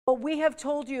But we have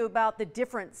told you about the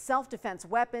different self-defense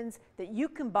weapons that you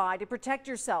can buy to protect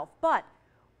yourself. But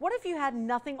what if you had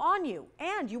nothing on you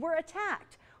and you were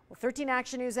attacked? Well, 13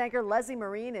 Action News anchor Leslie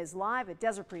Marine is live at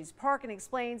Desert Breeze Park and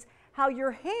explains how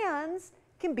your hands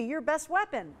can be your best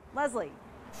weapon. Leslie.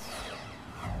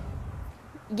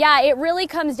 Yeah, it really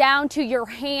comes down to your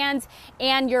hands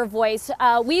and your voice.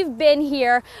 We've been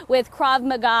here with Krav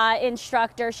Maga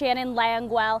instructor Shannon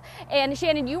Langwell. And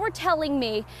Shannon, you were telling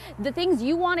me the things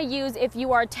you want to use if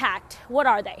you are attacked. What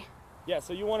are they? Yeah,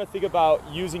 so you want to think about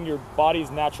using your body's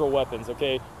natural weapons,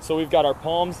 okay? So we've got our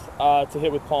palms to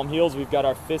hit with palm heels. We've got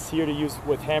our fists here to use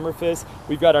with hammer fists.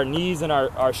 We've got our knees and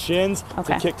our shins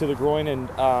to kick to the groin and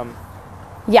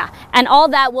yeah, and all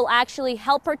that will actually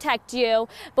help protect you.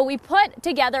 But we put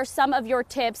together some of your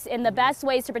tips in the best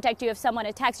ways to protect you if someone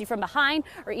attacks you from behind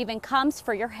or even comes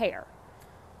for your hair.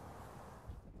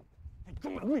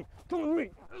 An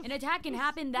attack can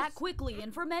happen that quickly,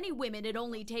 and for many women, it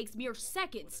only takes mere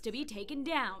seconds to be taken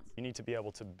down. You need to be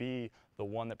able to be the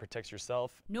one that protects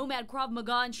yourself. Nomad Krav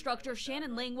Maga instructor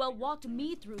Shannon Langwell walked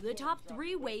me through the top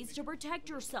 3 ways to protect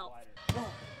yourself.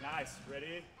 Nice,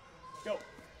 ready, go.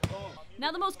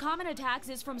 Now, the most common attacks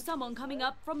is from someone coming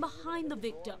up from behind the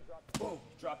victim. Boom.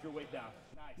 Drop your weight down.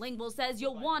 Langwell says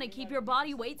you'll want to keep your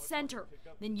body weight center,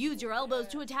 then use your elbows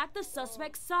to attack the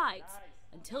suspect's sides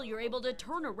until you're able to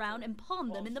turn around and palm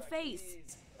them in the face.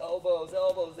 Elbows,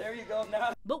 elbows, there you go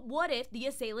now. But what if the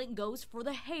assailant goes for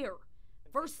the hair?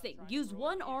 First thing, use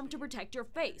one arm to protect your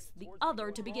face, the other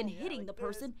to begin hitting the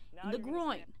person in the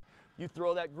groin. You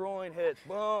throw that groin hit,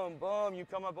 boom, boom, you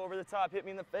come up over the top, hit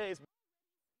me in the face.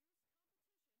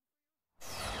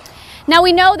 Now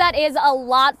we know that is a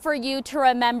lot for you to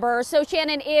remember. So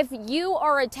Shannon, if you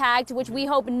are attacked, which we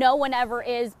hope no one ever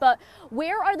is, but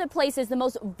where are the places, the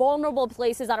most vulnerable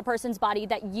places on a person's body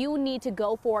that you need to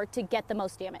go for to get the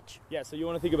most damage? Yeah, so you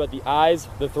want to think about the eyes,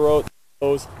 the throat, the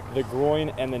nose, the groin,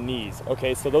 and the knees.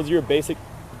 Okay, so those are your basic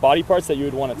body parts that you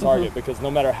would want to target because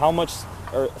no matter how much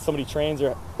somebody trains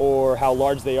or how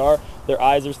large they are, their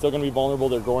eyes are still going to be vulnerable,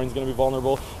 their groin's going to be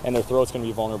vulnerable, and their throat's going to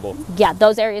be vulnerable. Yeah,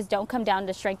 those areas don't come down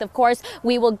to strength. Of course,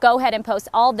 we will go ahead and post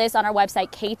all this on our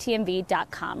website,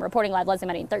 ktmv.com. Reporting live, Leslie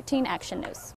Marine, 13 Action News.